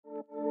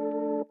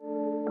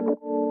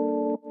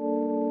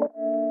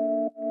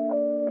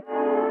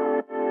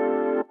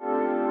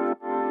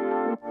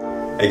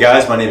Hey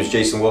guys, my name is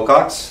Jason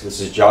Wilcox. This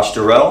is Josh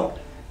Durrell,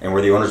 and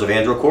we're the owners of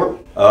Andro Corp.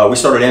 We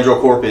started Andro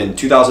Corp in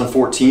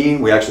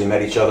 2014. We actually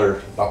met each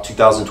other about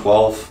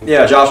 2012.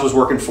 Yeah, Josh was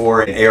working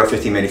for an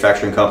AR-15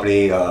 manufacturing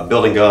company,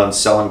 building guns,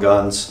 selling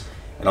guns,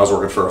 and I was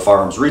working for a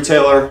firearms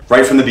retailer.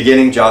 Right from the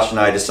beginning, Josh and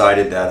I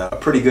decided that a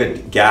pretty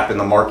good gap in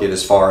the market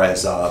as far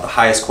as the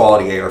highest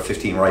quality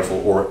AR-15 rifle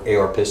or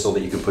AR pistol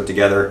that you can put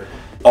together.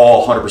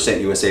 All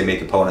 100% USA made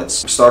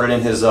components. Started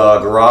in his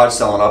garage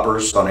selling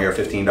uppers on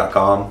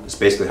AR15.com. It's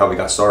basically how we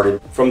got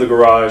started. From the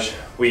garage,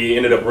 we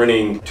ended up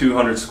renting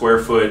 200 square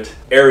foot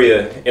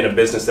area in a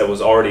business that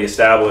was already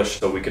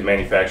established so we could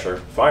manufacture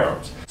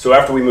firearms. So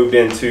after we moved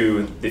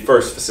into the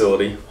first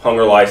facility, hung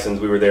our license,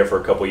 we were there for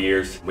a couple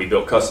years. We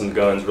built custom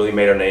guns, really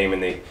made our name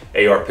in the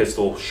AR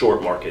pistol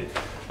short market.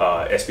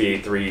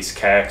 SBA3s,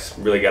 CACs,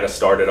 really got us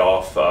started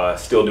off,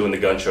 still doing the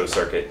gun show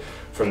circuit.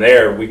 From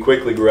there, we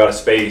quickly grew out of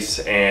space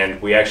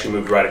and we actually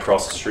moved right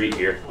across the street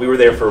here. We were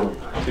there for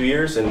 2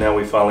 years and now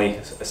we finally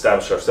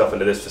established ourselves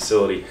into this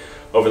facility.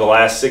 Over the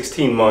last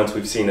 16 months,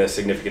 we've seen a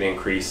significant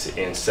increase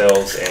in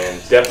sales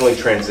and definitely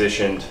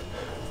transitioned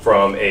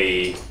from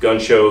a gun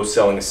show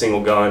selling a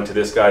single gun to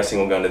this guy,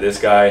 single gun to this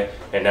guy,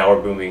 and now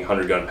we're moving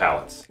 100 gun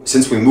pallets.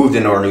 Since we moved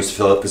into our new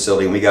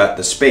facility and we got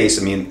the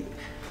space, I mean,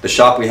 the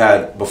shop we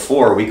had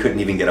before, we couldn't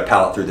even get a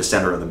pallet through the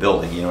center of the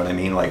building, you know what I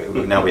mean? Like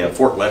now we have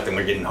forklift and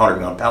we're getting 100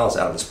 gun pallets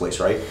out of this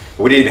place, right?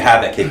 But we didn't even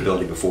have that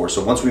capability before.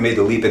 So once we made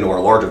the leap into our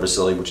larger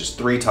facility, which is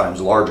 3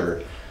 times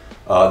larger,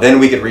 then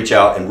we could reach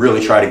out and really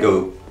try to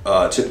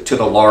go to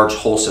the large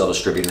wholesale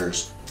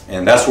distributors.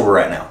 And that's where we're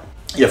at now.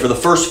 Yeah, for the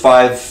first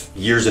 5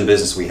 years in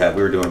business we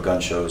were doing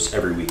gun shows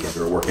every weekend.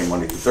 We were working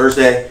Monday through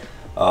Thursday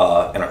in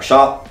our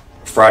shop,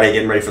 Friday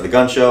getting ready for the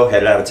gun show,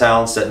 headed out of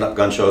town, setting up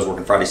gun shows,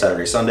 working Friday,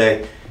 Saturday,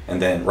 Sunday,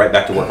 and then right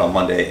back to work on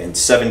Monday, and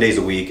 7 days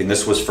a week. And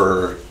this was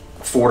for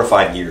 4 to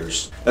 5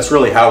 years. That's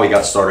really how we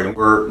got started.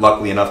 We're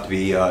lucky enough to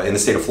be in the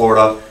state of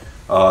Florida.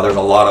 There's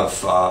a lot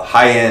of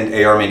high-end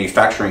AR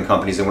manufacturing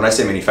companies, and when I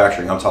say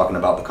manufacturing, I'm talking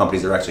about the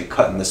companies that are actually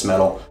cutting this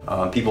metal.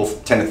 People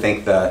tend to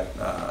think that,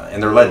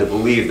 and they're led to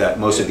believe that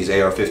most of these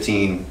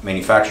AR-15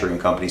 manufacturing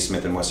companies,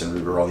 Smith & Wesson,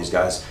 Ruger, all these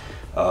guys,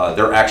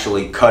 they're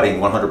actually cutting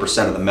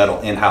 100% of the metal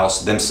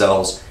in-house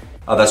themselves.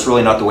 That's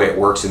really not the way it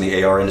works in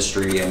the AR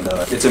industry, and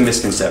it's a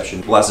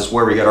misconception. Well, that's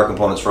where we get our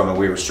components from, and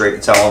we were straight to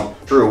tell them,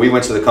 true, we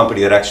went to the company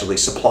that actually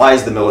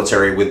supplies the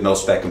military with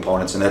mil-spec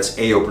components, and that's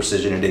AO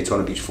Precision in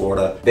Daytona Beach,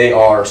 Florida. They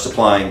are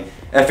supplying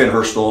FN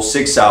Herstal,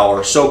 Sig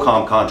Sauer,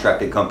 SOCOM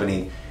contracted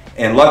company,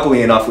 and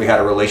luckily enough, we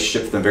had a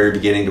relationship from the very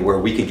beginning to where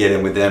we could get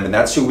in with them, and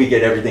that's who we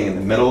get everything in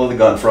the middle of the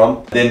gun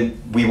from.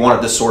 Then we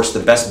wanted to source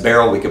the best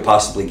barrel we could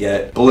possibly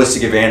get.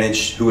 Ballistic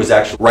Advantage, who is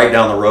actually right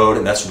down the road,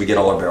 and that's where we get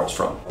all our barrels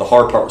from. The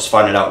hard part was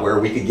finding out where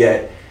we could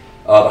get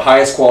the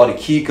highest quality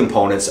key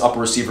components,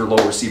 upper receiver,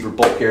 lower receiver,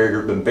 bolt carrier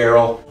group, and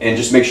barrel, and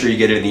just make sure you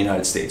get it in the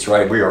United States,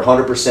 right? We are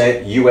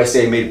 100%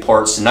 USA made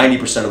parts.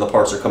 90% of the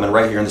parts are coming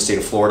right here in the state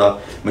of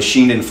Florida,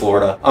 machined in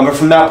Florida. But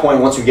from that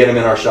point, once we get them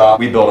in our shop,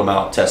 we build them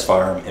out, test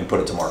fire them, and put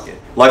it to market.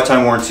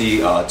 Lifetime warranty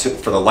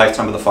for the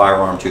lifetime of the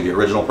firearm to the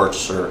original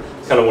purchaser.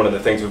 Kind of one of the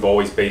things we've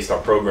always based our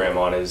program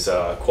on is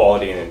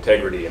quality and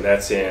integrity, and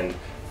that's in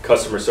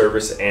customer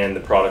service and the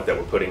product that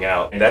we're putting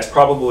out. And that's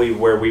probably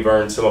where we've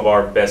earned some of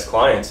our best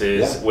clients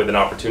is with an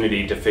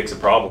opportunity to fix a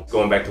problem.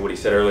 Going back to what he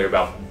said earlier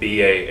about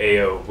BA,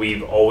 AO,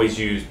 we've always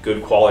used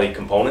good quality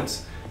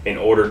components in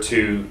order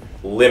to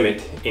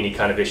limit any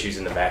kind of issues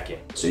in the back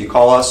end. So you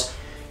call us,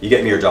 you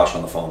get me or Josh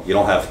on the phone. You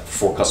don't have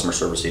 4 customer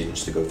service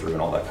agents to go through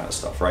and all that kind of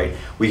stuff, right?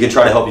 We can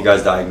try to help you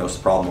guys diagnose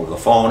the problem over the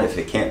phone if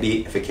it can't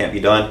be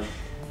done.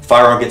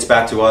 Firearm gets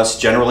back to us,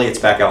 generally it's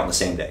back out in the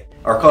same day.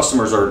 Our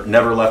customers are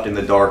never left in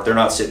the dark. They're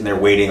not sitting there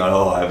waiting on,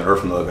 oh, I haven't heard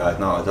from the guy.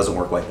 No, it doesn't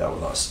work like that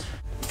with us.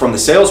 From the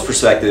sales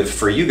perspective,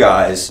 for you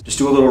guys, just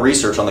do a little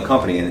research on the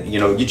company. And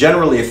you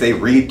generally, if they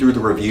read through the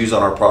reviews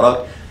on our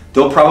product,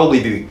 they'll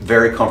probably be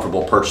very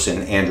comfortable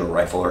purchasing an Andro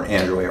rifle or an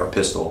Andro AR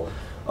pistol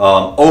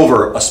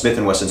over a Smith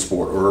 & Wesson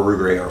Sport or a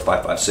Ruger AR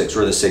 5.56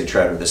 or the Sig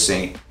Tread or the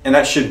Saint. And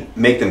that should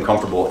make them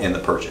comfortable in the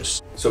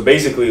purchase. So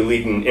basically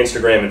leading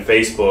Instagram and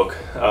Facebook,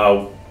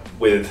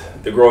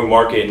 with the growing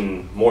market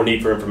and more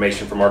need for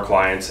information from our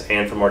clients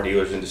and from our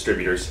dealers and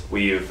distributors,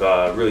 we've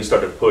really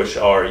started to push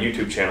our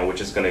YouTube channel,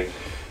 which is going to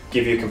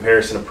give you a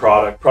comparison of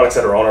products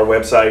that are on our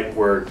website.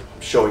 We're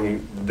showing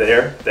you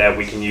there that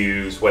we can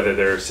use, whether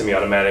they're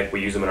semi-automatic,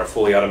 we use them in our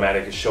fully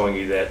automatic. It's showing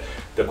you that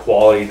the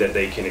quality that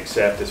they can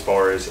accept as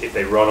far as if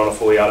they run on a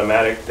fully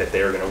automatic, that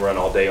they're going to run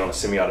all day on a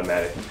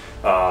semi-automatic.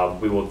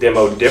 We will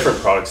demo different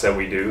products that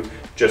we do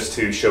just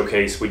to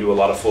showcase. We do a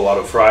lot of full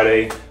auto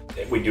Friday.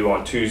 We do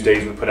on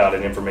Tuesdays, we put out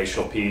an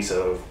informational piece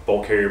of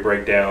bolt carrier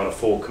breakdown, a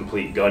full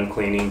complete gun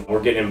cleaning.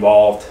 We're getting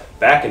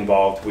back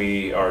involved.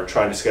 We are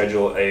trying to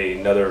schedule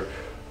another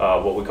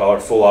what we call our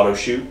full auto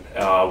shoot.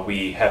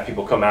 We have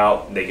people come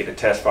out, they get to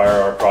test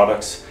fire our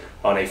products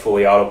on a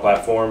fully auto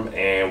platform,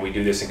 and we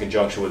do this in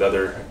conjunction with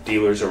other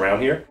dealers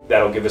around here.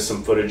 That'll give us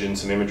some footage and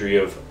some imagery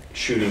of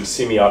shooting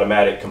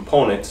semi-automatic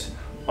components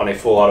on a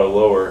full auto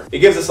lower. It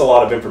gives us a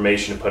lot of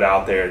information to put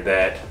out there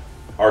that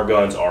our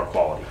guns are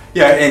quality.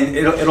 Yeah, and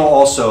it'll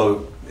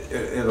also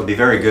it'll be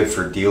very good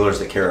for dealers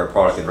that carry our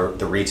product in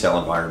the retail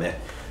environment.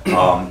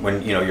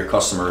 When you know your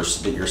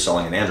customers that you're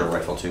selling an Andro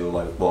rifle to,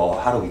 like, well,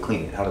 how do we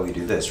clean it? How do we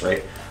do this,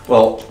 right?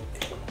 Well,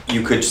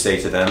 you could say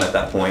to them at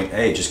that point,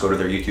 hey, just go to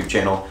their YouTube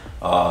channel.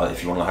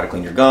 If you want to know how to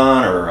clean your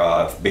gun,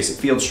 or basic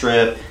field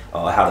strip,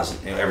 how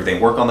does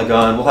everything work on the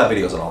gun, we'll have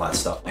videos on all that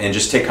stuff. And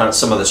just take kind of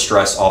some of the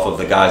stress off of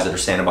the guys that are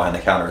standing behind the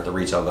counter at the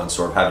retail gun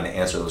store of having to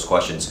answer those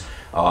questions.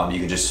 You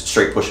can just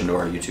straight push them to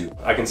our YouTube.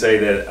 I can say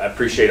that I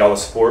appreciate all the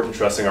support and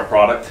trusting our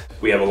product.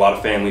 We have a lot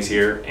of families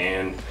here,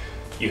 and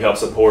you help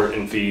support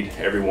and feed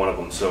every one of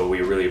them, so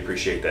we really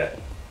appreciate that.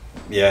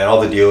 Yeah, and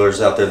all the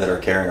dealers out there that are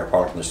carrying our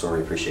product in the store,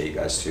 we appreciate you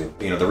guys too.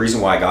 You know, the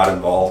reason why I got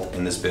involved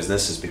in this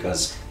business is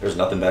because there's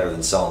nothing better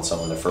than selling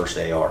someone the first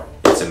AR.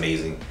 It's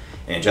amazing.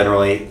 And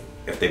generally,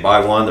 if they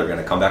buy one, they're going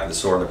to come back to the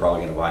store and they're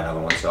probably going to buy another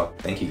one. So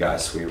thank you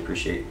guys. We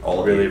appreciate all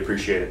of you. Really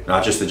appreciate it.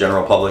 Not just the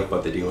general public,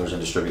 but the dealers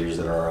and distributors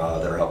that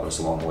are helping us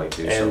along the way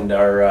too. And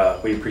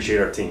we appreciate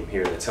our team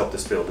here that's helped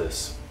us build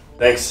this.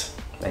 Thanks.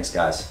 Thanks,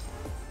 guys.